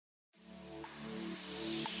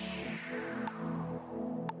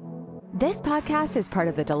This podcast is part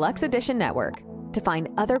of the Deluxe Edition Network. To find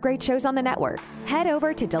other great shows on the network, head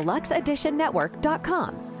over to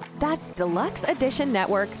deluxeeditionnetwork.com. That's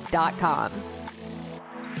deluxeeditionnetwork.com.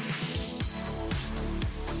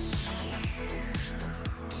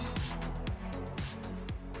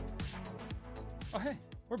 Oh, hey,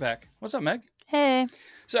 we're back. What's up, Meg? Hey.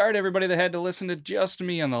 Sorry to everybody that had to listen to just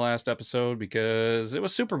me on the last episode because it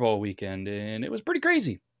was Super Bowl weekend and it was pretty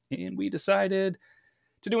crazy. And we decided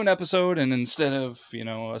to do an episode, and instead of,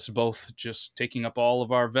 us both just taking up all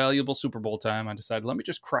of our valuable Super Bowl time, I decided, let me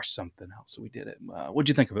just crush something out. So we did it. What'd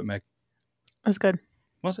you think of it, Meg? It was good.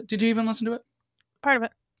 Was it? Did you even listen to it? Part of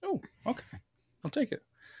it. Oh, okay. I'll take it.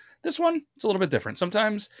 This one, it's a little bit different.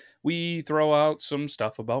 Sometimes we throw out some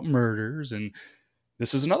stuff about murders, and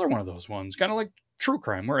this is another one of those ones. Kind of like true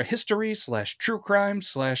crime. We're a history / true crime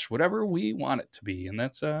 / whatever we want it to be. And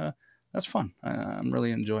that's fun. I'm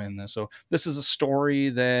really enjoying this. So this is a story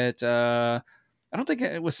that I don't think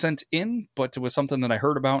it was sent in, but it was something that I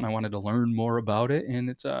heard about and I wanted to learn more about it. And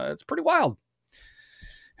it's pretty wild.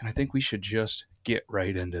 And I think we should just get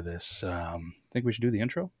right into this. I think we should do the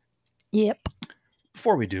intro. Yep.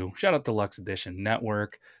 Before we do, shout out to Deluxe Edition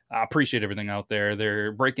Network. I appreciate everything out there.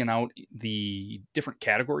 They're breaking out the different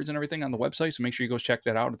categories and everything on the website, so make sure you go check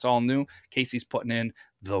that out. It's all new. Casey's putting in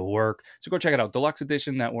the work. So go check it out,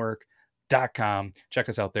 deluxeeditionnetwork.com. Check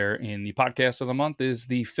us out there. And the podcast of the month is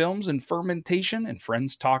the Films and Fermentation and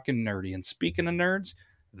Friends Talking Nerdy. And speaking of nerds,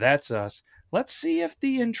 that's us. Let's see if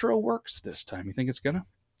the intro works this time. You think it's going to?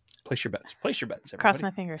 Place your bets. Place your bets, everybody. Cross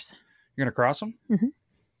my fingers. You're going to cross them? Mm-hmm.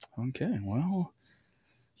 Okay, well,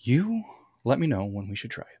 you let me know when we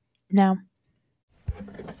should try it. No.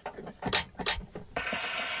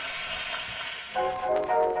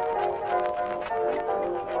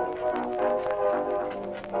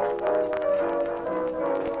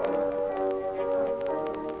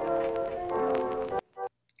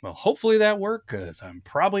 Well, hopefully that worked because I'm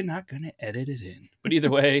probably not going to edit it in. But either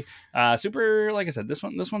way, super, like I said, this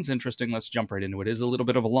one's interesting. Let's jump right into it. It is a little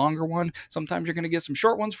bit of a longer one. Sometimes you're going to get some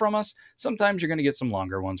short ones from us. Sometimes you're going to get some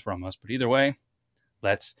longer ones from us. But either way,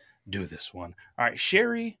 let's do this one. All right,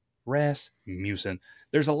 Sherri Rasmussen.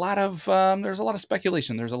 There's a lot of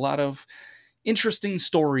speculation. There's a lot of interesting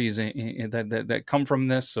stories that come from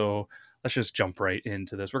this. So let's just jump right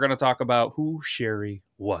into this. We're going to talk about who Sherri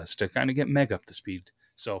was to kind of get Meg up to speed.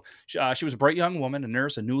 So she was a bright young woman, a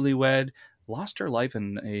nurse, a newlywed, lost her life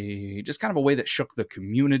in a way that shook the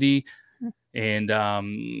community. And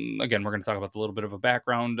again, we're going to talk about a little bit of a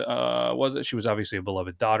background. She was obviously a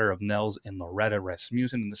beloved daughter of Nels and Loretta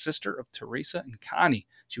Rasmussen and the sister of Teresa and Connie.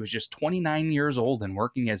 She was just 29 years old and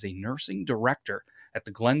working as a nursing director at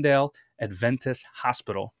the Glendale Adventist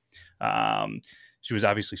Hospital. She was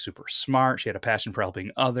obviously super smart. She had a passion for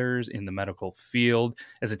helping others in the medical field.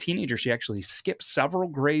 As a teenager, she actually skipped several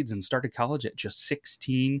grades and started college at just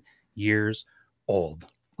 16 years old.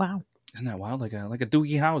 Wow. Isn't that wild? Like a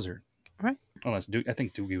Doogie Howser. Right. Unless I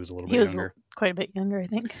think Doogie was a little bit younger. Quite a bit younger, I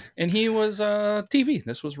think. And he was TV.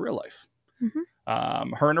 This was real life.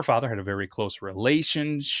 Mm-hmm. Her and her father had a very close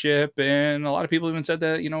relationship. And a lot of people even said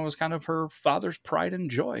that, it was kind of her father's pride and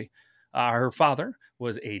joy. Her father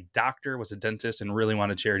was a doctor, was a dentist, and really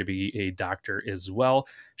wanted Sherri to be a doctor as well.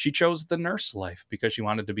 She chose the nurse life because she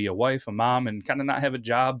wanted to be a wife, a mom, and kind of not have a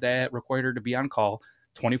job that required her to be on call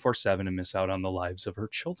 24/7 and miss out on the lives of her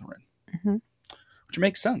children, which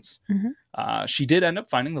makes sense. Mm-hmm. She did end up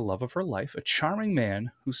finding the love of her life, a charming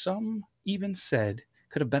man who some even said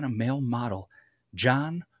could have been a male model,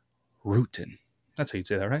 John Rutan. That's how you'd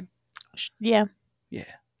say that, right? Yeah.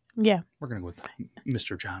 Yeah. Yeah. We're going to go with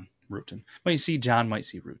Mr. John Rutan. Well, you see John, might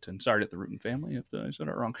see Rutan. Sorry to the Rutan family if I said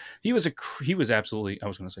it wrong. He was absolutely, I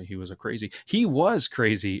was going to say he was he was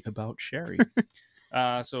crazy about Sherri.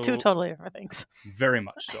 So two totally different things. Very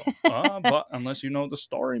much so. But unless you know the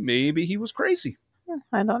story, maybe he was crazy.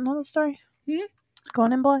 I don't know the story.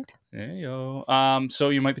 Going in blind. There you go. So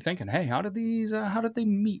you might be thinking, hey, how did they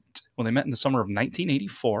meet? Well, they met in the summer of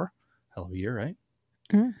 1984. Hell of a year, right?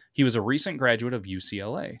 He was a recent graduate of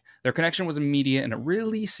UCLA. Their connection was immediate, and it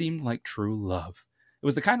really seemed like true love. It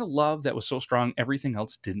was the kind of love that was so strong, everything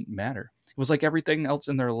else didn't matter. It was like everything else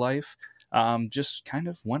in their life just kind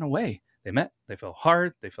of went away. They met, they fell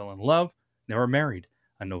hard, they fell in love, they were married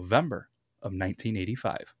in November of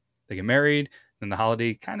 1985. They get married, then the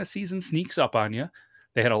holiday kind of season sneaks up on you.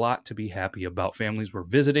 They had a lot to be happy about. Families were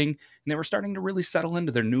visiting, and they were starting to really settle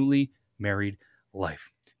into their newly married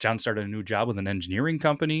life. John started a new job with an engineering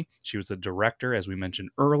company. She was the director, as we mentioned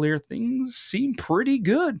earlier. Things seem pretty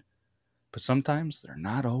good, but sometimes they're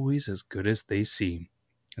not always as good as they seem.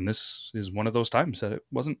 And this is one of those times that it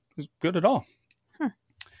wasn't as good at all.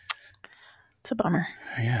 It's a bummer.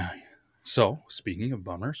 Yeah. So, speaking of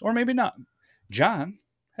bummers, or maybe not, John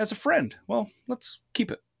has a friend. Well, let's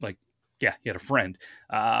keep it like, yeah, he had a friend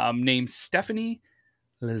named Stephanie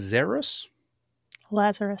Lazarus.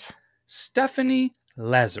 Lazarus. Stephanie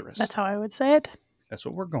Lazarus. That's how I would say it. That's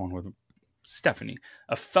what we're going with. Stephanie,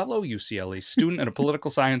 a fellow UCLA student and a political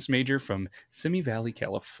science major from Simi Valley,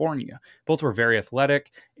 California. Both were very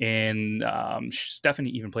athletic, and Stephanie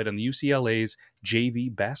even played on the UCLA's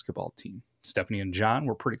JV basketball team. Stephanie and John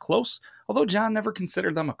were pretty close, although John never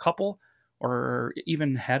considered them a couple or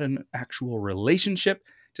even had an actual relationship,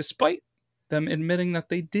 despite them admitting that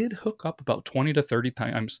they did hook up about 20 to 30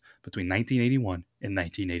 times between 1981 and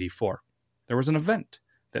 1984. There was an event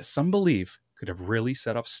that some believe could have really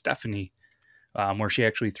set off Stephanie, where she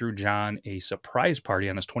actually threw John a surprise party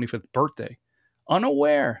on his 25th birthday,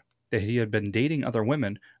 unaware that he had been dating other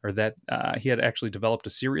women or that he had actually developed a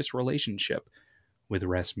serious relationship with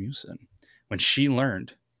Rasmussen. When she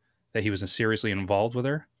learned that he was seriously involved with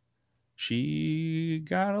her, she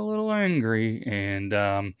got a little angry,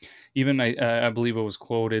 and even I believe it was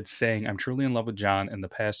quoted saying, "I'm truly in love with John, and the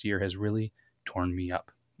past year has really torn me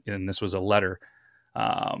up." And this was a letter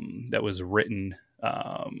that was written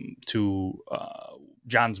to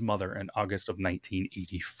John's mother in August of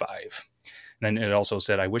 1985. And then it also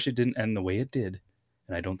said, "I wish it didn't end the way it did,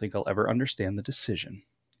 and I don't think I'll ever understand the decision."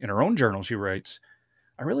 In her own journal, she writes,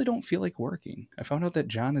 "I really don't feel like working. I found out that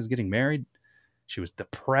John is getting married. She was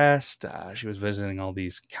depressed. She was visiting all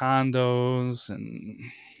these condos,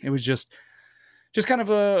 and it was just kind of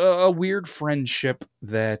a weird friendship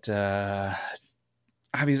that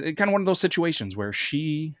obviously kind of one of those situations where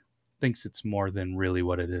she thinks it's more than really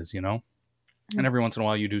what it is, you know." Mm-hmm. And every once in a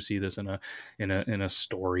while you do see this in a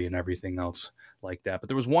story and everything else like that. But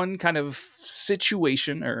there was one kind of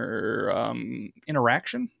situation or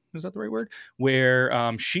interaction, is that the right word,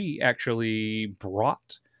 where she actually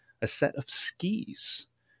brought a set of skis,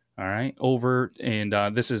 all right, over, and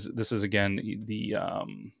this is again the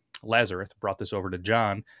Lazarus brought this over to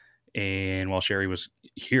John, and while Sherri was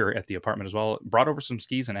here at the apartment as well, brought over some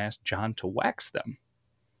skis and asked John to wax them.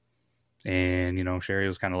 And Sherri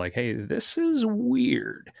was kind of like, "Hey, this is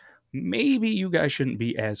weird. Maybe you guys shouldn't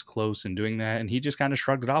be as close in doing that." And he just kind of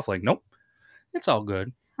shrugged it off like, "Nope, it's all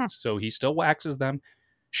good." So he still waxes them.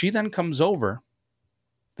 She then comes over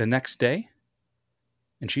the next day,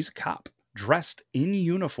 and she's a cop dressed in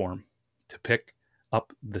uniform to pick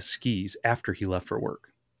up the skis after he left for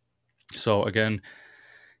work. So again,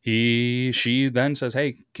 she then says,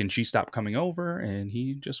 "Hey, can she stop coming over?" And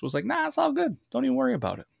he just was like, "Nah, it's all good. Don't even worry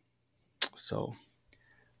about it." So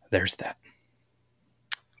there's that.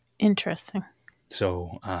 Interesting.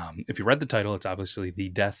 So if you read the title, it's obviously the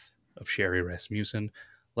death of Sherri Rasmussen.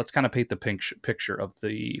 Let's kind of paint the picture of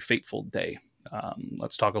the fateful day.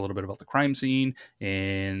 Let's talk a little bit about the crime scene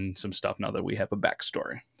and some stuff now that we have a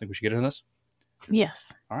backstory. Think we should get into this?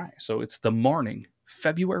 Yes. All right. So it's the morning,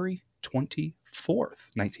 February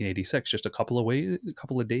 24th, 1986, just a couple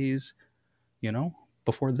of days,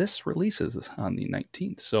 before this releases on the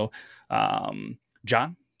 19th. So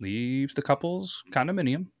John leaves the couple's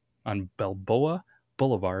condominium on Balboa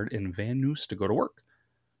Boulevard in Van Nuys to go to work.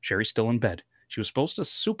 Sherri's still in bed. She was supposed to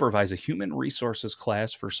supervise a human resources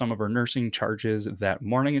class for some of her nursing charges that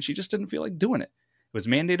morning, and she just didn't feel like doing it. It was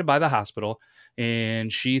mandated by the hospital,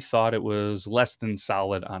 and she thought it was less than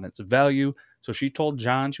solid on its value. So she told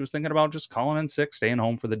John she was thinking about just calling in sick, staying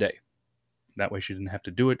home for the day. That way she didn't have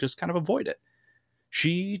to do it, just kind of avoid it.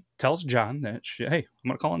 She tells John that, hey, I'm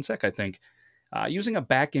going to call in sick, I think, using a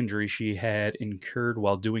back injury she had incurred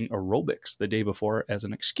while doing aerobics the day before as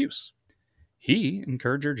an excuse. He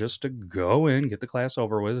encouraged her just to go in, get the class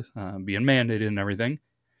over with, being mandated and everything.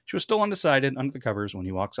 She was still undecided under the covers when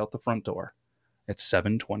he walks out the front door at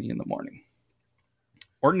 7:20 in the morning.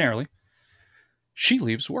 Ordinarily, she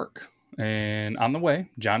leaves work. And on the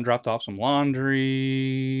way, John dropped off some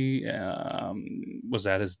laundry, was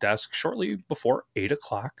at his desk shortly before 8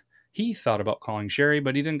 o'clock. He thought about calling Sherri,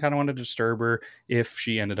 but he didn't kind of want to disturb her if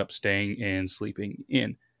she ended up staying and sleeping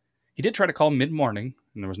in. He did try to call mid-morning,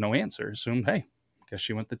 and there was no answer. Assumed, hey, guess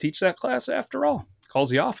she went to teach that class after all. Calls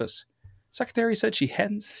the office. Secretary said she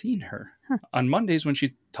hadn't seen her. On Mondays when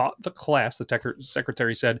she taught the class, the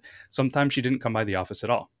secretary said sometimes she didn't come by the office at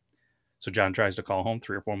all. So John tries to call home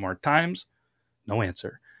 3 or 4 more times. No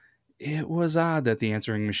answer. It was odd that the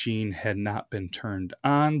answering machine had not been turned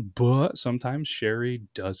on, but sometimes Sherri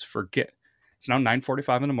does forget. It's now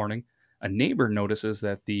 9:45 in the morning. A neighbor notices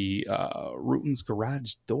that the Rutan's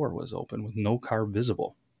garage door was open with no car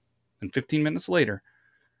visible. And 15 minutes later,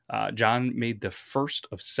 John made the first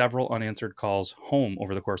of several unanswered calls home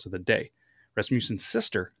over the course of the day. Rasmussen's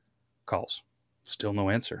sister calls Still no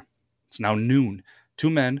answer. It's now noon. Two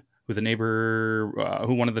men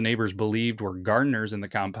who one of the neighbors believed were gardeners in the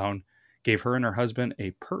compound gave her and her husband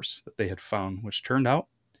a purse that they had found, which turned out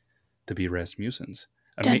to be Rasmussen's.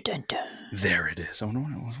 Dun, dun, dun. There it is. I was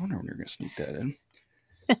wondering when you were going to sneak that in.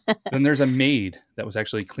 Then there's a maid that was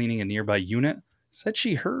actually cleaning a nearby unit. Said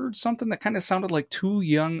she heard something that kind of sounded like two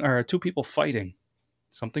people fighting,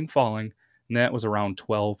 something falling, and that was around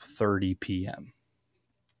 12:30 p.m.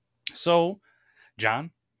 So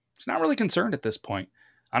John is not really concerned at this point.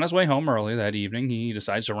 On his way home early that evening, he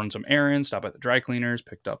decides to run some errands, stop at the dry cleaners,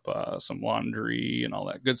 picked up some laundry and all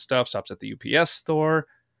that good stuff, stops at the UPS store.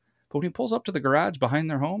 But when he pulls up to the garage behind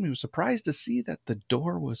their home, he was surprised to see that the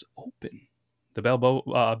door was open. The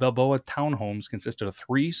Balboa townhomes consisted of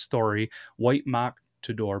 3-story white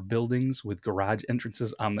mock-to-door buildings with garage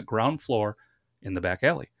entrances on the ground floor in the back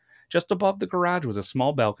alley. Just above the garage was a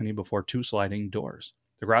small balcony before 2 sliding doors.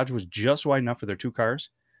 The garage was just wide enough for their 2 cars.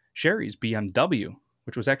 Sherri's BMW,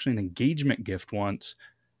 which was actually an engagement gift once,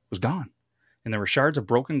 was gone. And there were shards of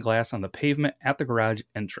broken glass on the pavement at the garage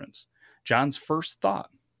entrance. John's first thought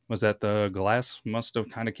was that the glass must have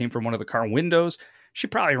kind of came from one of the car windows. She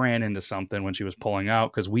probably ran into something when she was pulling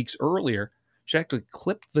out, because weeks earlier, she actually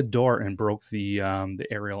clipped the door and broke the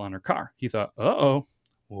aerial on her car. He thought, uh-oh,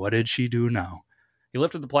 what did she do now? He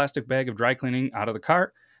lifted the plastic bag of dry cleaning out of the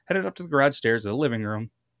cart, headed up to the garage stairs to the living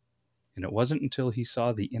room, and it wasn't until he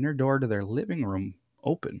saw the inner door to their living room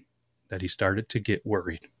open that he started to get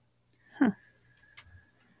worried.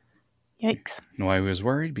 Yikes. And why he was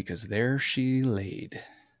worried? Because there she laid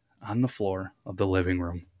on the floor of the living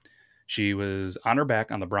room. She was on her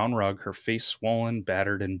back on the brown rug, her face swollen,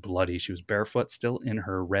 battered, and bloody. She was barefoot, still in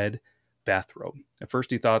her red bathrobe. At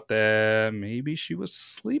first he thought that maybe she was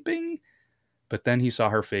sleeping, but then he saw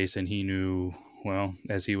her face and he knew, well,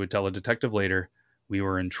 as he would tell a detective later, we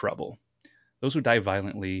were in trouble. Those who die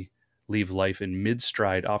violently leave life in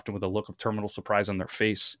mid-stride, often with a look of terminal surprise on their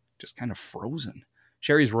face, just kind of frozen.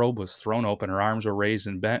 Sherri's robe was thrown open, her arms were raised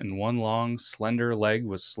and bent, and one long, slender leg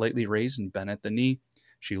was slightly raised and bent at the knee.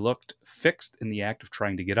 She looked fixed in the act of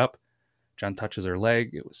trying to get up. John touches her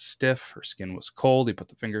leg. It was stiff. Her skin was cold. He put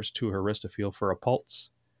the fingers to her wrist to feel for a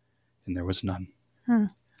pulse, and there was none.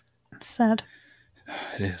 Sad.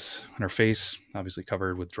 It is. And her face, obviously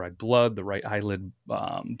covered with dried blood, the right eyelid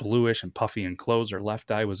bluish and puffy and closed. Her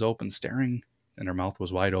left eye was open, staring, and her mouth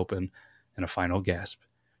was wide open in a final gasp.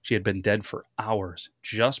 She had been dead for hours,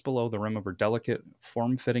 just below the rim of her delicate,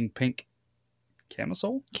 form-fitting pink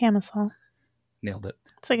camisole. Nailed it.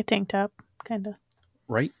 It's like a tank top, kind of.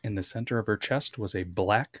 Right in the center of her chest was a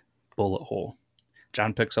black bullet hole.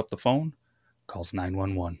 John picks up the phone, calls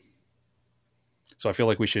 911. So I feel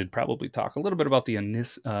like we should probably talk a little bit about the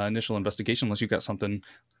initial investigation, unless you've got something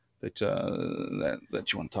that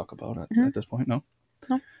you want to talk about at this point. No?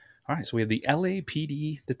 No. All right, so we have the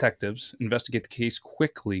LAPD detectives investigate the case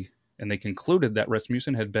quickly, and they concluded that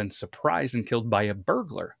Rasmussen had been surprised and killed by a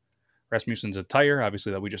burglar. Rasmussen's attire,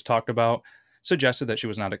 obviously that we just talked about, suggested that she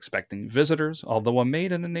was not expecting visitors. Although a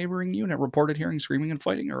maid in a neighboring unit reported hearing screaming and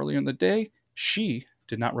fighting earlier in the day, she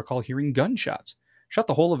did not recall hearing gunshots. She thought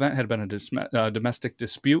the whole event had been a domestic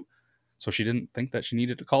dispute, so she didn't think that she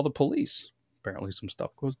needed to call the police. Apparently some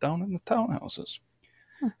stuff goes down in the townhouses.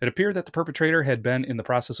 It appeared that the perpetrator had been in the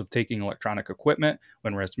process of taking electronic equipment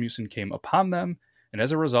when Rasmussen came upon them, and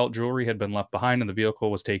as a result, jewelry had been left behind and the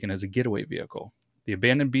vehicle was taken as a getaway vehicle. The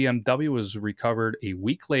abandoned BMW was recovered a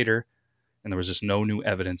week later, and there was just no new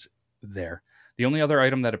evidence there. The only other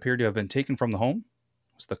item that appeared to have been taken from the home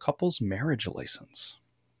was the couple's marriage license.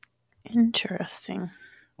 Interesting.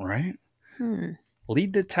 Right?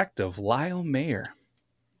 Lead detective Lyle Mayer,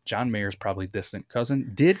 John Mayer's probably distant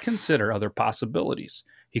cousin, did consider other possibilities.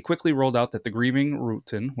 He quickly rolled out that the grieving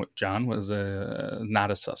Rutan, John, was not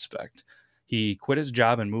a suspect. He quit his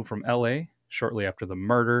job and moved from L.A. shortly after the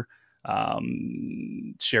murder.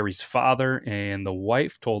 Sherri's father and the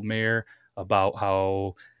wife told Mayer about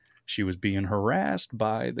how she was being harassed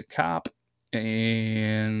by the cop,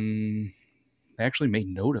 and they actually made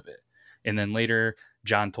note of it. And then later,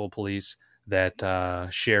 John told police that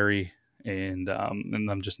Sherri and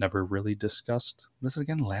them just never really discussed. What is it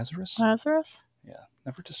again? Lazarus? Yeah,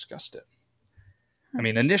 never discussed it. I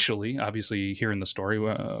mean, initially, obviously, hearing the story,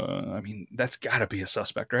 that's got to be a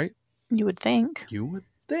suspect, right? You would think.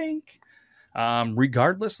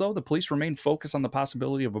 Regardless, though, the police remained focused on the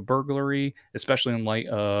possibility of a burglary, especially in light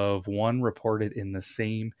of one reported in the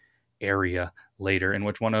same area later, in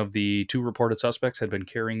which one of the 2 reported suspects had been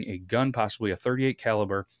carrying a gun, possibly a .38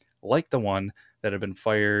 caliber, like the one that had been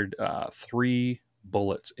fired 3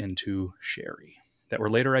 bullets into Sherri, that were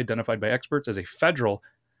later identified by experts as a federal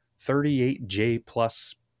 38J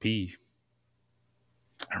plus P.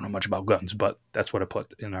 I don't know much about guns, but that's what I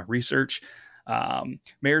put in our research.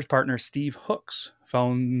 Mayer's partner, Steve Hooks,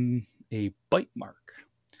 found a bite mark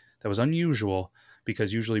that was unusual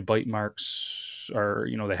because usually bite marks are,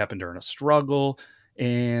 they happen during a struggle,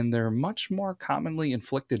 and they're much more commonly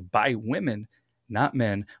inflicted by women, not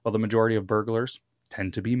men, while the majority of burglars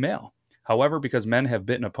tend to be male. However, because men have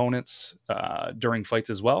bitten opponents during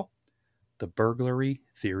fights as well, the burglary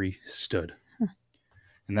theory stood.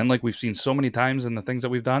 And then, like we've seen so many times in the things that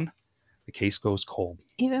we've done, the case goes cold.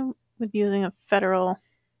 Even with using a federal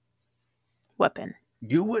weapon.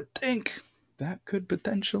 You would think that could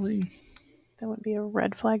potentially... That would be a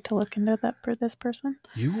red flag to look into that for this person.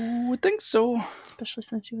 You would think so. Especially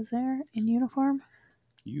since he was there in uniform.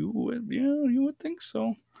 You would think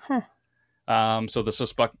so. Huh. So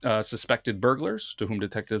the suspected burglars, to whom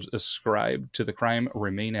detectives ascribed to the crime,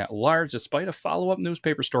 remain at large despite a follow-up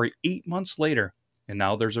newspaper story 8 months later. And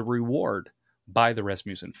now there's a reward by the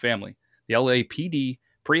Rasmussen family. The LAPD,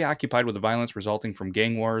 preoccupied with the violence resulting from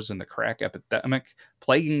gang wars and the crack epidemic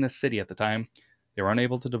plaguing the city at the time, they were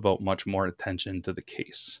unable to devote much more attention to the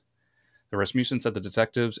case. The Rasmussen said the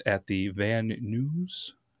detectives at the Van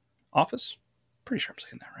Nuys office, pretty sure I'm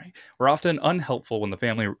saying that right, were often unhelpful when the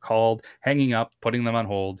family called, hanging up, putting them on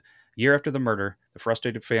hold. A year after the murder, the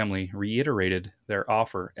frustrated family reiterated their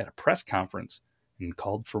offer at a press conference and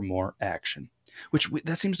called for more action.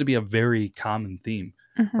 That seems to be a very common theme,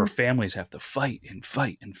 where families have to fight and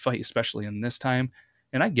fight and fight, especially in this time.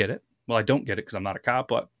 And I get it. Well, I don't get it because I'm not a cop,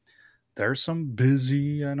 but there's some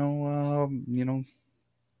busy,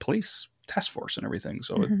 police task force and everything.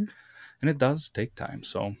 So, and it does take time.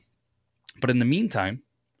 So, but in the meantime,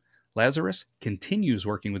 Lazarus continues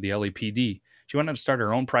working with the LAPD. She wanted to start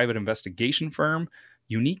her own private investigation firm,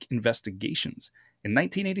 Unique Investigations. In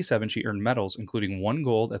 1987, she earned medals, including 1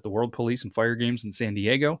 gold at the World Police and Fire Games in San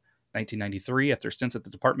Diego. 1993, after stints at the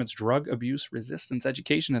department's Drug Abuse Resistance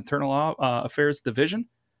Education and Internal Affairs Division,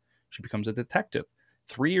 she becomes a detective.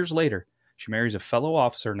 3 years later, she marries a fellow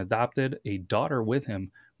officer and adopted a daughter with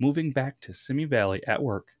him. Moving back to Simi Valley at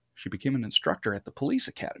work, she became an instructor at the police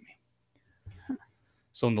academy.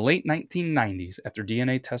 So in the late 1990s, after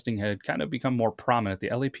DNA testing had kind of become more prominent, the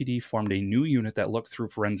LAPD formed a new unit that looked through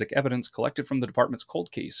forensic evidence collected from the department's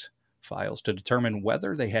cold case files to determine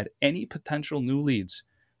whether they had any potential new leads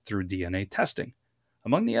through DNA testing.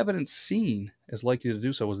 Among the evidence seen as likely to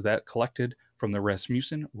do so was that collected from the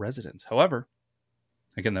Rasmussen residence. However,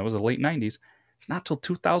 again, that was the late 90s. It's not till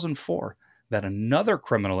 2004 that another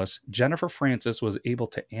criminalist, Jennifer Francis, was able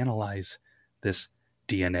to analyze this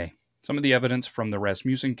DNA. Some of the evidence from the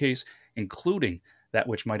Rasmussen case, including that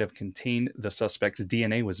which might have contained the suspect's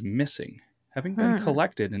DNA, was missing, having been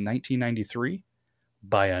collected in 1993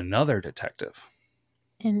 by another detective.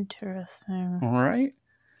 Interesting. All right.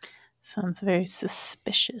 Sounds very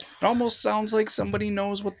suspicious. It almost sounds like somebody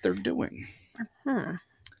knows what they're doing.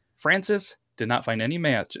 Francis did not find any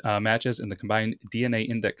matches in the combined DNA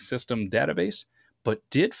index system database, but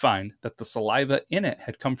did find that the saliva in it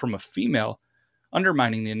had come from a female,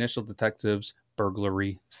 undermining the initial detective's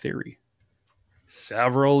burglary theory.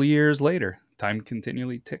 Several years later, time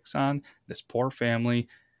continually ticks on. This poor family.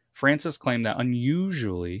 Francis claimed that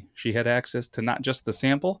unusually she had access to not just the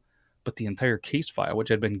sample, but the entire case file, which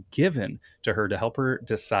had been given to her to help her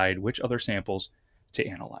decide which other samples to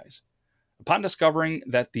analyze. Upon discovering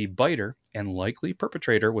that the biter and likely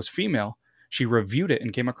perpetrator was female, she reviewed it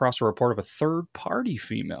and came across a report of a third-party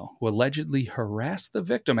female who allegedly harassed the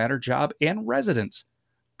victim at her job and residence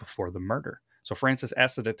before the murder. So Francis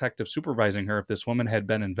asked the detective supervising her if this woman had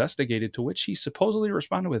been investigated, to which he supposedly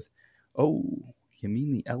responded with, "Oh, you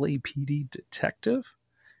mean the LAPD detective?"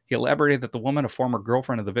 He elaborated that the woman, a former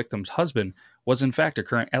girlfriend of the victim's husband, was in fact a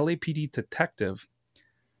current LAPD detective,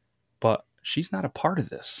 but she's not a part of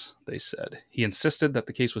this, they said. He insisted that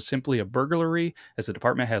the case was simply a burglary, as the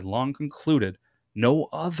department had long concluded no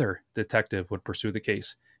other detective would pursue the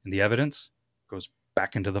case, and the evidence goes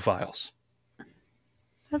back into the files.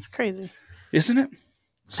 That's crazy. Isn't it?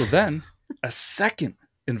 So then, a second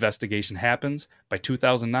investigation happens. By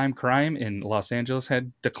 2009, crime in Los Angeles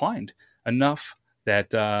had declined enough that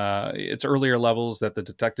its earlier levels that the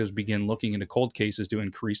detectives begin looking into cold cases to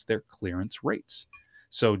increase their clearance rates.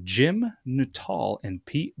 So Jim Nuttall and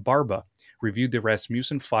Pete Barba reviewed the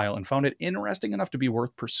Rasmussen file and found it interesting enough to be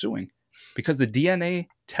worth pursuing because the DNA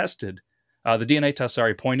test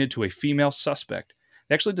pointed to a female suspect.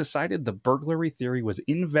 They actually decided the burglary theory was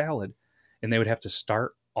invalid and they would have to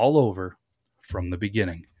start all over from the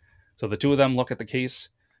beginning. So the two of them look at the case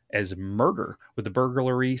as murder, with the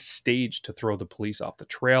burglary staged to throw the police off the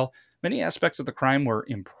trail. Many aspects of the crime were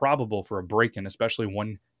improbable for a break-in, especially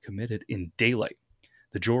one committed in daylight.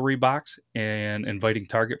 The jewelry box, an inviting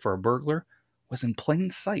target for a burglar, was in plain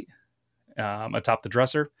sight. Atop the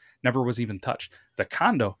dresser, never was even touched. The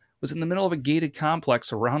condo was in the middle of a gated complex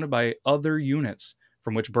surrounded by other units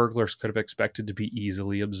from which burglars could have expected to be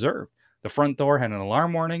easily observed. The front door had an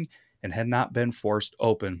alarm warning and had not been forced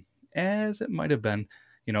open, as it might have been,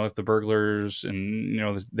 if the burglars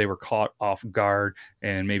and, they were caught off guard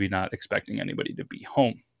and maybe not expecting anybody to be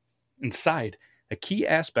home. Inside, a key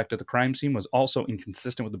aspect of the crime scene was also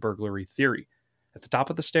inconsistent with the burglary theory. At the top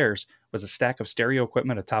of the stairs was a stack of stereo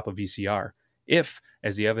equipment atop a VCR. If,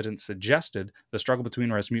 as the evidence suggested, the struggle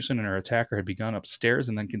between Rasmussen and her attacker had begun upstairs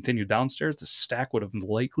and then continued downstairs, the stack would have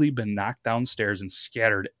likely been knocked downstairs and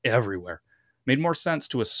scattered everywhere. It made more sense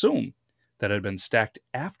to assume that it had been stacked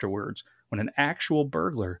afterwards, when an actual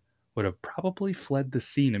burglar would have probably fled the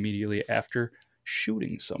scene immediately after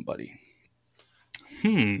shooting somebody.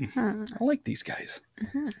 I like these guys.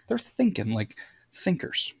 They're thinking like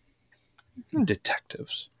thinkers.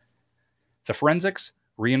 Detectives. The forensics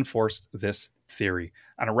reinforced this theory.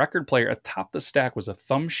 On a record player atop the stack was a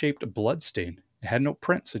thumb-shaped blood stain. It had no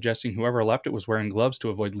print, suggesting whoever left it was wearing gloves to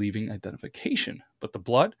avoid leaving identification. But the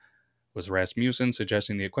blood was Rasmussen,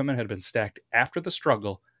 suggesting the equipment had been stacked after the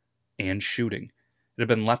struggle and shooting. It had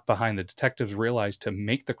been left behind. The detectives realized to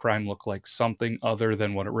make the crime look like something other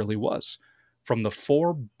than what it really was. From the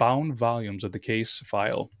 4 bound volumes of the case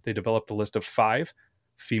file, they developed a list of 5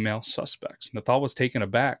 female suspects. Nathal was taken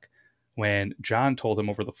aback when John told him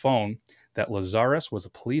over the phone that Lazarus was a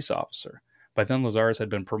police officer. By then, Lazarus had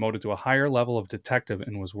been promoted to a higher level of detective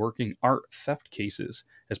and was working art theft cases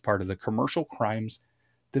as part of the commercial crimes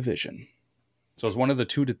division. So as one of the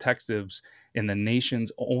 2 detectives in the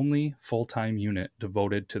nation's only full-time unit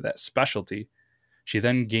devoted to that specialty, she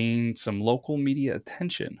then gained some local media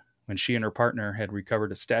attention when she and her partner had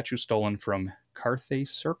recovered a statue stolen from Carthay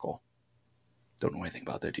Circle. Don't know anything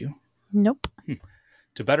about that, do you? Nope.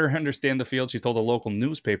 To better understand the field, she told a local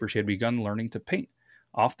newspaper she had begun learning to paint.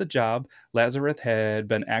 Off the job, Lazarus had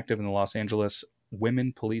been active in the Los Angeles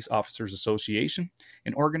Women Police Officers Association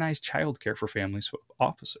and organized childcare for families of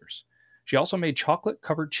officers. She also made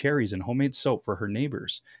chocolate-covered cherries and homemade soap for her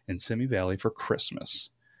neighbors in Simi Valley for Christmas.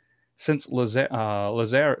 Since Lazarus.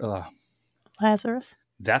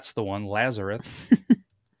 That's the one, Lazarus.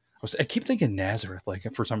 I keep thinking Nazareth, like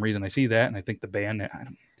for some reason I see that and I think the band.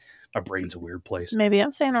 My brain's a weird place. Maybe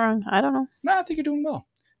I'm saying it wrong. I don't know. No, I think you're doing well.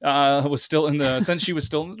 Since she was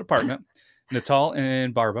still in the department, Natal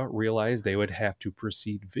and Barba realized they would have to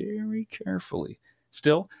proceed very carefully.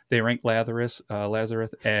 Still, they ranked Lazarus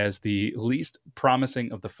as the least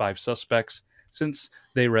promising of the 5 suspects, since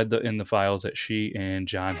they read in the files that she and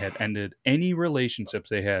John had ended any relationships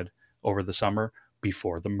they had over the summer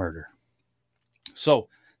before the murder. So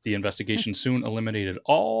the investigation soon eliminated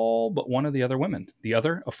all but one of the other women. The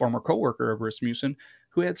other, a former co-worker of Rasmussen,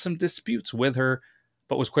 who had some disputes with her,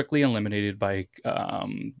 but was quickly eliminated by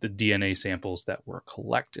the DNA samples that were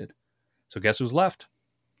collected. So guess who's left?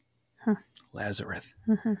 Lazarus.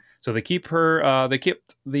 So they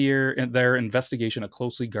kept their investigation a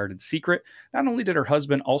closely guarded secret. Not only did her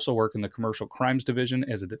husband also work in the commercial crimes division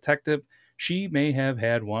as a detective, she may have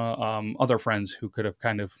had other friends who could have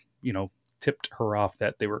kind of, tipped her off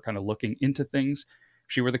that they were kind of looking into things.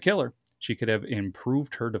 If she were the killer, she could have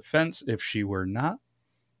improved her defense. If she were not,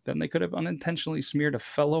 then they could have unintentionally smeared a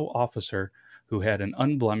fellow officer who had an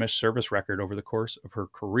unblemished service record over the course of her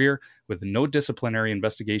career with no disciplinary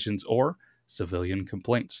investigations or civilian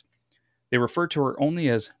complaints. They referred to her only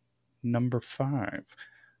as Number 5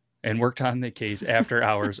 and worked on the case after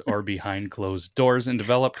hours or behind closed doors and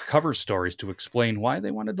developed cover stories to explain why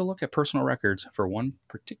they wanted to look at personal records for one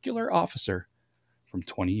particular officer from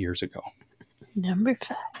 20 years ago. Number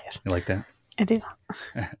 5. You like that? I do.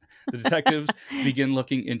 The detectives begin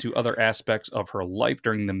looking into other aspects of her life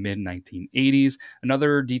during the mid-1980s.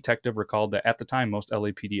 Another detective recalled that at the time, most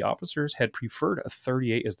LAPD officers had preferred a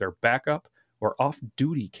 .38 as their backup or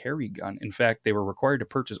off-duty carry gun. In fact, they were required to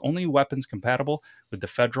purchase only weapons compatible with the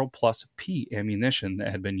Federal Plus P ammunition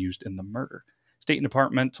that had been used in the murder. State and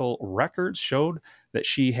departmental records showed that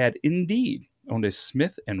she had indeed owned a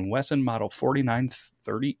Smith & Wesson Model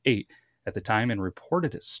 4938 at the time and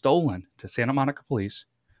reported it stolen to Santa Monica police,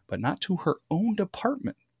 but not to her own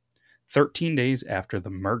department, 13 days after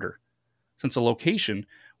the murder. Since the location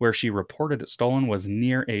where she reported it stolen was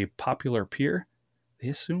near a popular pier, they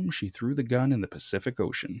assumed she threw the gun in the Pacific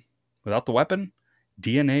Ocean. Without the weapon,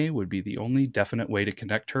 DNA would be the only definite way to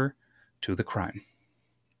connect her to the crime.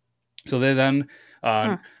 So they then,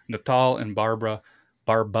 Natal and Barba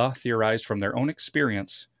theorized from their own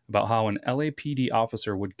experience about how an LAPD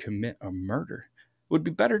officer would commit a murder. It would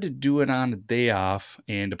be better to do it on a day off,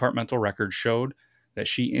 and departmental records showed that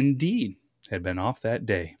she indeed had been off that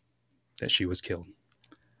day that she was killed.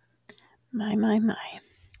 My.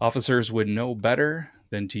 Officers would know better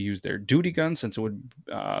than to use their duty gun, since it would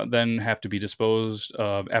then have to be disposed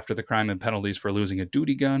of after the crime, and penalties for losing a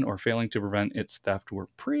duty gun or failing to prevent its theft were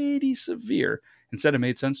pretty severe. Instead, it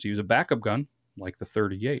made sense to use a backup gun like the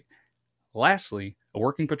 .38. Lastly, a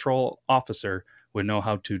working patrol officer would know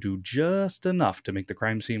how to do just enough to make the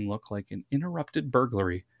crime scene look like an interrupted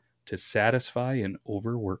burglary to satisfy an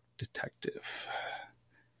overworked detective.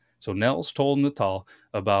 So Nels told Natal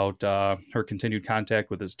about her continued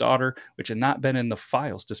contact with his daughter, which had not been in the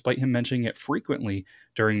files, despite him mentioning it frequently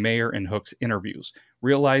during Mayer and Hook's interviews.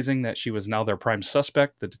 Realizing that she was now their prime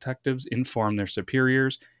suspect, the detectives informed their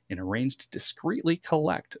superiors and arranged to discreetly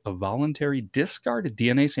collect a voluntary discarded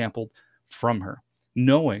DNA sample from her,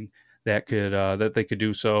 knowing that they could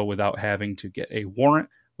do so without having to get a warrant,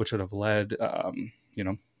 which would have led,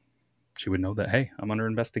 she would know that, hey, I'm under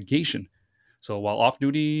investigation. So while off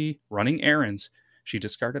duty running errands, she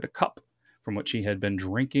discarded a cup from which she had been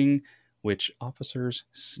drinking, which officers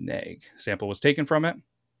snagged. Sample was taken from it.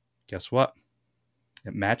 Guess what?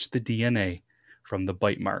 It matched the DNA from the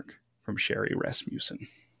bite mark from Sherri Rasmussen.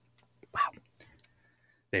 Wow.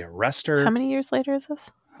 They arrest her. How many years later is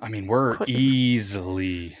this? I mean, we're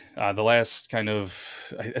easily the last kind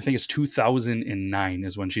of, I think it's 2009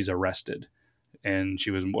 is when she's arrested, and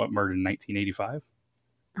she was murdered in 1985.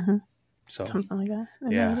 Mm-hmm. So something like that.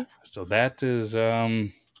 Yeah. So that is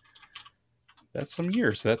that's some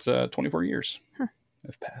years. That's 24 years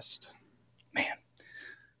have passed. Man.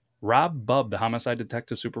 Rob Bubb, the homicide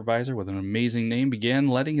detective supervisor with an amazing name, began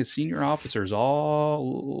letting his senior officers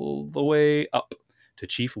all the way up to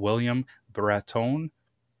Chief William Breton.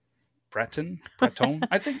 I don't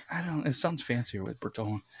know. It sounds fancier with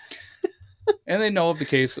Breton. And they know of the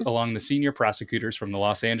case along the senior prosecutors from the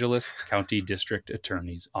Los Angeles County District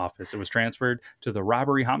Attorney's Office. It was transferred to the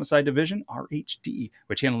Robbery Homicide Division, RHD,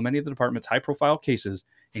 which handled many of the department's high-profile cases,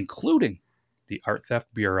 including the Art Theft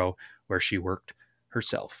Bureau, where she worked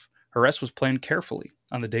herself. Her arrest was planned carefully.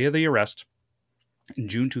 On the day of the arrest, in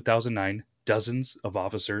June 2009, dozens of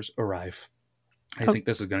officers arrive. I think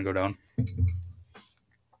this is going to go down.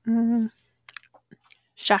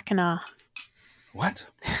 Shock and awe. What?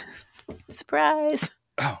 Surprise.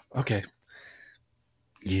 Oh, okay.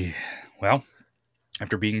 Yeah. Well,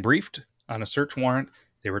 after being briefed on a search warrant,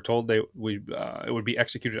 they were told it would be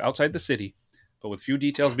executed outside the city. But with few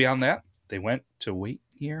details beyond that, they went to wait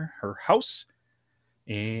near her house.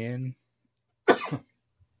 And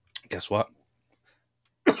guess what?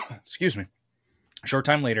 Excuse me. A short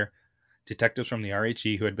time later, detectives from the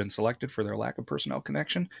RHE who had been selected for their lack of personnel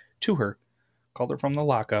connection to her called her from the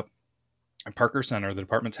lockup at Parker Center, the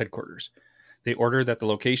department's headquarters. They ordered that the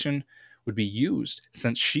location would be used,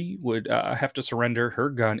 since she would have to surrender her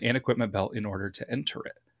gun and equipment belt in order to enter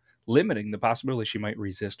it, limiting the possibility she might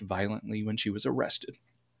resist violently when she was arrested.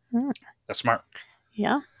 That's smart.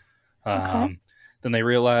 Yeah. Okay. Then they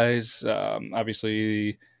realize,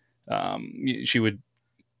 obviously, she would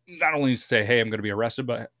not only say, hey, I'm going to be arrested,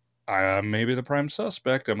 but I may be the prime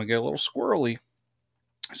suspect. I'm going to get a little squirrely.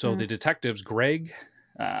 So the detectives, Greg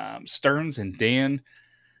Stearns and Dan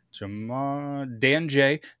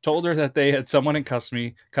J, told her that they had someone in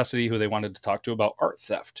custody who they wanted to talk to about art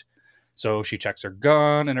theft. So she checks her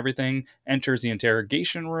gun and everything, enters the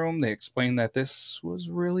interrogation room. They explain that this was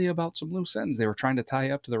really about some loose ends they were trying to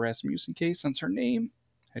tie up to the Rasmussen case, since her name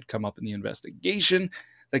had come up in the investigation.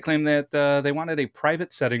 They claimed that they wanted a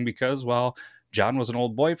private setting because, while John was an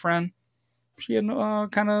old boyfriend, she had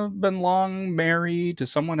kind of been long married to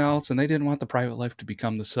someone else, and they didn't want the private life to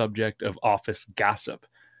become the subject of office gossip.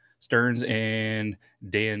 Stearns and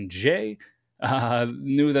Dan J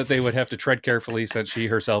knew that they would have to tread carefully, since she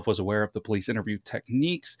herself was aware of the police interview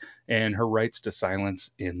techniques and her rights to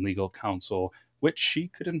silence in legal counsel, which she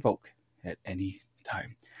could invoke at any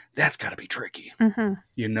time. That's got to be tricky. Mm-hmm.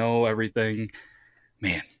 You know everything.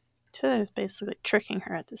 Man. So that was basically tricking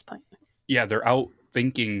her at this point. Yeah, they're out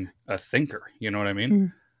thinking a thinker. You know what I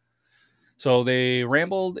mean? So they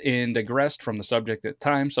rambled and digressed from the subject at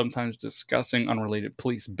times, sometimes discussing unrelated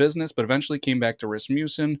police business, but eventually came back to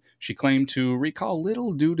Rasmussen. She claimed to recall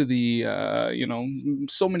little due to the,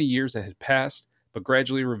 so many years that had passed, but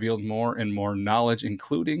gradually revealed more and more knowledge,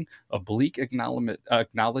 including oblique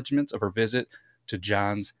acknowledgments of her visit to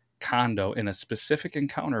John's condo and a specific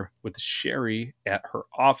encounter with Sherri at her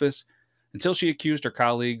office. until she accused her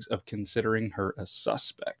colleagues of considering her a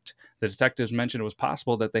suspect. The detectives mentioned it was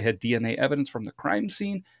possible that they had DNA evidence from the crime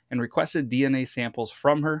scene and requested DNA samples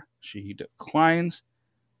from her. She declines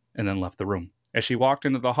and then left the room. As she walked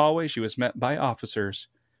into the hallway, she was met by officers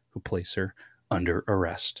who placed her under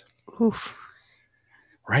arrest. Oof.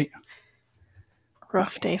 Right?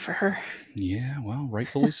 Rough day for her. Yeah, well,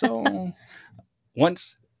 rightfully so.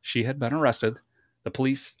 Once she had been arrested, the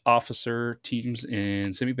police officer teams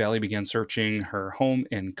in Simi Valley began searching her home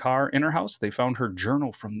and car. In her house, they found her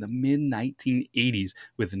journal from the mid-1980s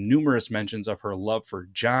with numerous mentions of her love for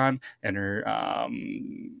John and her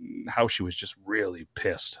how she was just really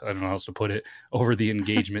pissed, I don't know how else to put it, over the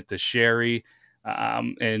engagement to Sherri,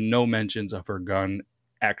 and no mentions of her gun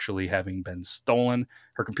actually having been stolen.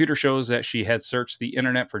 Her computer shows that she had searched the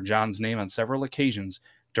internet for John's name on several occasions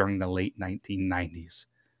during the late 1990s.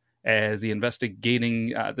 As the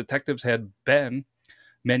investigating detectives had been,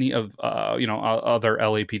 many of other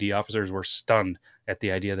LAPD officers were stunned at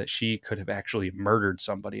the idea that she could have actually murdered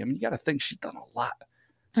somebody. I mean, you got to think she's done a lot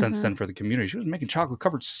since then for the community. She was making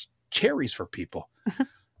chocolate-covered cherries for people,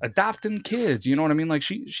 adopting kids. You know what I mean? Like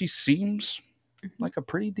she seems like a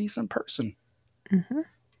pretty decent person,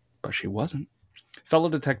 but she wasn't. Fellow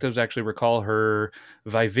detectives actually recall her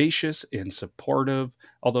vivacious and supportive,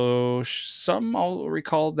 although some all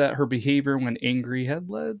recall that her behavior when angry had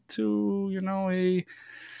led to, a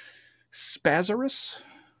spazarous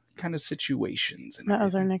kind of situations. And that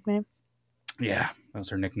was her nickname? Yeah, that was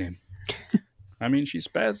her nickname. I mean, she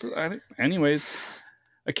spazzed. Anyways,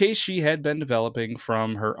 a case she had been developing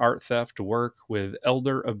from her art theft work with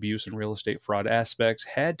elder abuse and real estate fraud aspects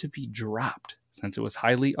had to be dropped, since it was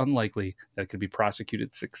highly unlikely that it could be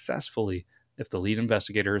prosecuted successfully if the lead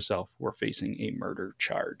investigator herself were facing a murder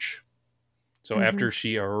charge. So after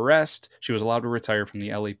she arrested, she was allowed to retire from the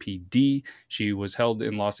LAPD. She was held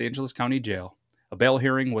in Los Angeles County Jail. A bail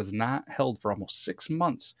hearing was not held for almost 6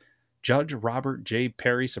 months. Judge Robert J.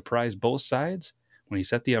 Perry surprised both sides when he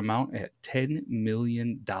set the amount at $10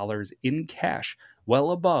 million in cash,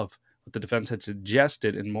 well above what the defense had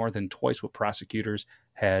suggested and more than twice what prosecutors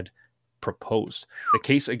had proposed. The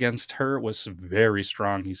case against her was very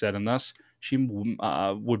strong, he said, and thus she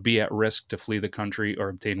would be at risk to flee the country or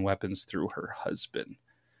obtain weapons through her husband.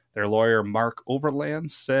 Their lawyer, Mark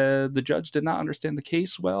Overland, said the judge did not understand the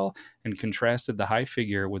case well and contrasted the high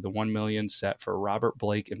figure with the $1 million set for Robert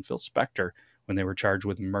Blake and Phil Spector when they were charged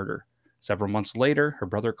with murder. Several months later, her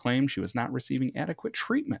brother claimed she was not receiving adequate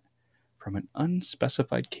treatment from an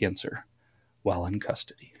unspecified cancer while in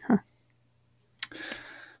custody.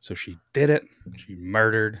 So she did it, she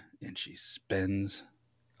murdered, and she spends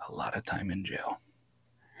a lot of time in jail.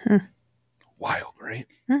 Wild, right?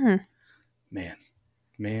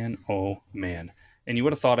 Man, oh man. And you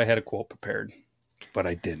would have thought I had a quote prepared, but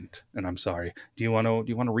I didn't, and I'm sorry. Do you want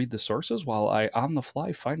to read the sources while I on the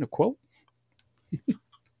fly find a quote?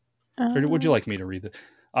 Or would you like me to read it?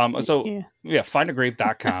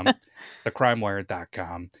 Findagrave.com,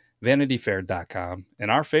 thecrimewire.com, vanityfair.com, and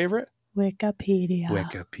our favorite, Wikipedia.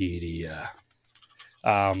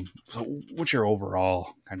 So what's your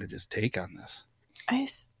overall kind of just take on this?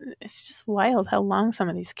 It's just wild how long some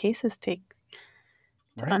of these cases take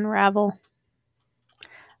to unravel.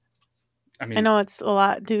 I mean, I know it's a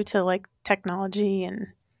lot due to like technology and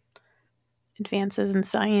advances in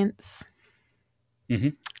science.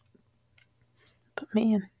 But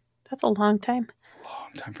man, that's a long time.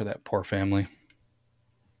 Long time for that poor family.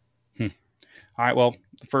 All right, well,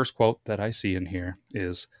 the first quote that I see in here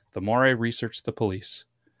is, "The more I research the police,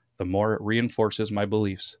 the more it reinforces my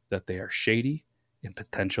beliefs that they are shady and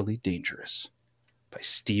potentially dangerous." By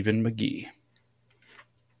Stephen McGee.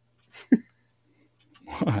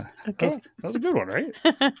 Okay. That was a good one, right?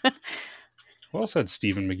 Well said,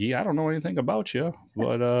 Stephen McGee. I don't know anything about you,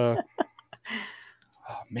 but oh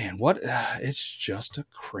man, it's just a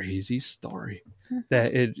crazy story.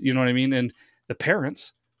 That it, you know what I mean? And the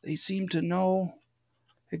parents, they seem to know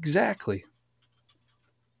exactly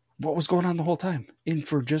what was going on the whole time. And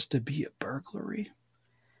for just to be a burglary.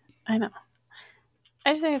 I know.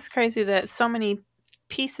 I just think it's crazy that so many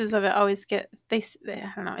pieces of it always I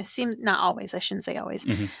don't know, it seems, not always, I shouldn't say always,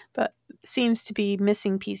 but seems to be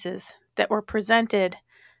missing pieces that were presented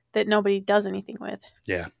that nobody does anything with.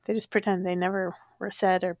 Yeah. They just pretend they never were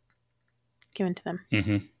said or given to them.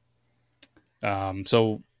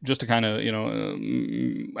 So just to kind of,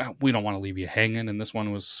 we don't want to leave you hanging, and this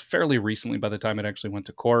one was fairly recently by the time it actually went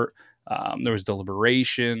to court. There was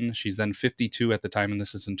deliberation. She's then 52 at the time, and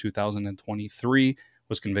this is in 2023,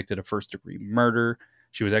 was convicted of first-degree murder.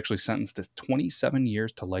 She was actually sentenced to 27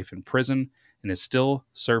 years to life in prison and is still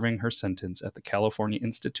serving her sentence at the California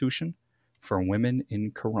Institution for women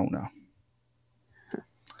in Corona.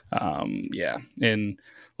 Yeah. And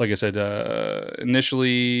like I said,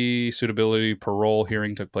 initially suitability parole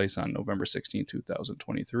hearing took place on November 16,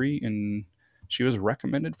 2023, and she was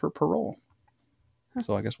recommended for parole.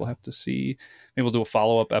 So I guess we'll have to see. Maybe we'll do a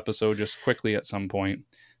follow-up episode just quickly at some point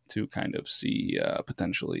to kind of see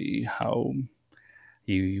potentially how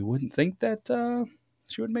you wouldn't think that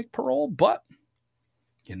she would make parole, but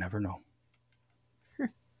you never know.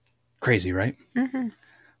 Crazy, right? Mm-hmm.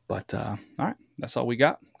 But all right, that's all we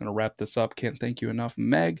got. I'm going to wrap this up. Can't thank you enough,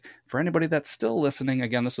 Meg. For anybody that's still listening,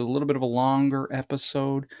 again, this is a little bit of a longer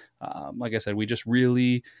episode. Like I said, we just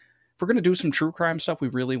really, if we're going to do some true crime stuff, we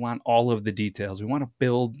really want all of the details. We want to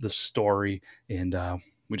build the story, and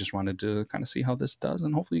we just wanted to kind of see how this does,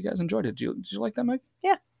 and hopefully you guys enjoyed it. Did you like that, Meg?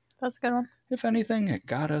 Yeah, that's a good one. If anything, it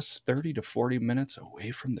got us 30 to 40 minutes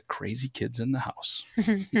away from the crazy kids in the house.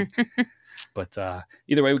 But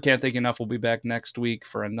either way, we can't thank you enough. We'll be back next week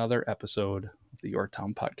for another episode of the Your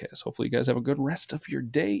Town Podcast. Hopefully you guys have a good rest of your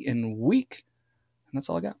day and week. And that's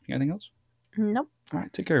all I got. You got anything else? Nope. All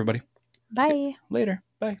right. Take care, everybody. Bye. Okay, later.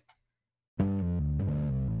 Bye.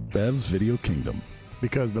 Bev's Video Kingdom.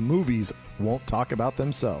 Because the movies won't talk about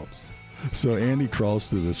themselves. So Andy crawls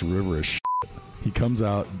through this river of shit. He comes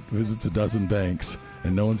out, visits a dozen banks,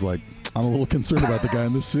 and no one's like, I'm a little concerned about the guy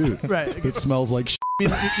in the suit. Right. It smells like shit.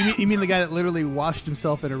 You mean the guy that literally washed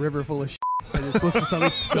himself in a river full of shit and is supposed to suddenly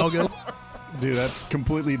smell good? Dude, that's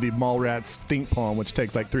completely the mall rat stink palm, which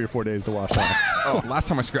takes like 3 or 4 days to wash off. Oh, last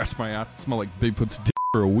time I scratched my ass, it smelled like Bigfoot's dick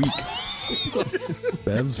for a week.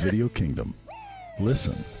 Bev's Video Kingdom.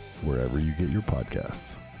 Listen wherever you get your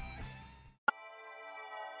podcasts.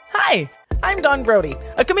 Hi, I'm Dawn Brody,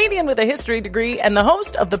 a comedian with a history degree and the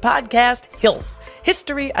host of the podcast HILF,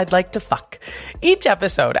 History I'd Like to Fuck. Each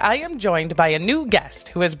episode, I am joined by a new guest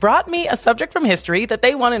who has brought me a subject from history that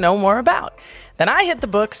they want to know more about. Then I hit the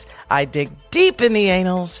books, I dig deep in the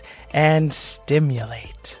annals, and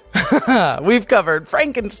stimulate. We've covered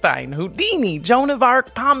Frankenstein, Houdini, Joan of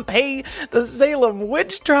Arc, Pompeii, the Salem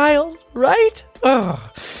witch trials, right? Ugh.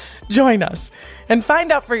 Join us and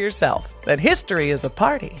find out for yourself that history is a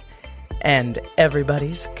party and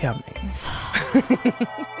everybody's coming.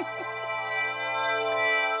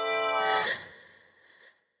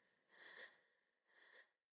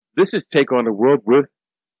 This is Take on the World with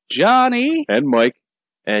Johnny and Mike.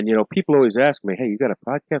 And, people always ask me, hey, you got a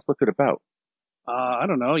podcast? What's it about? I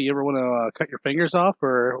don't know. You ever want to cut your fingers off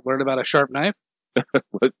or learn about a sharp knife?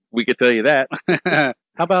 We could tell you that.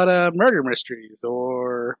 How about murder mysteries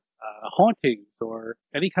or hauntings or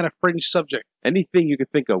any kind of fringe subject? Anything you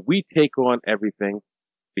could think of. We take on everything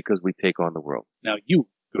because we take on the world. Now you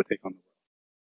go take on the world.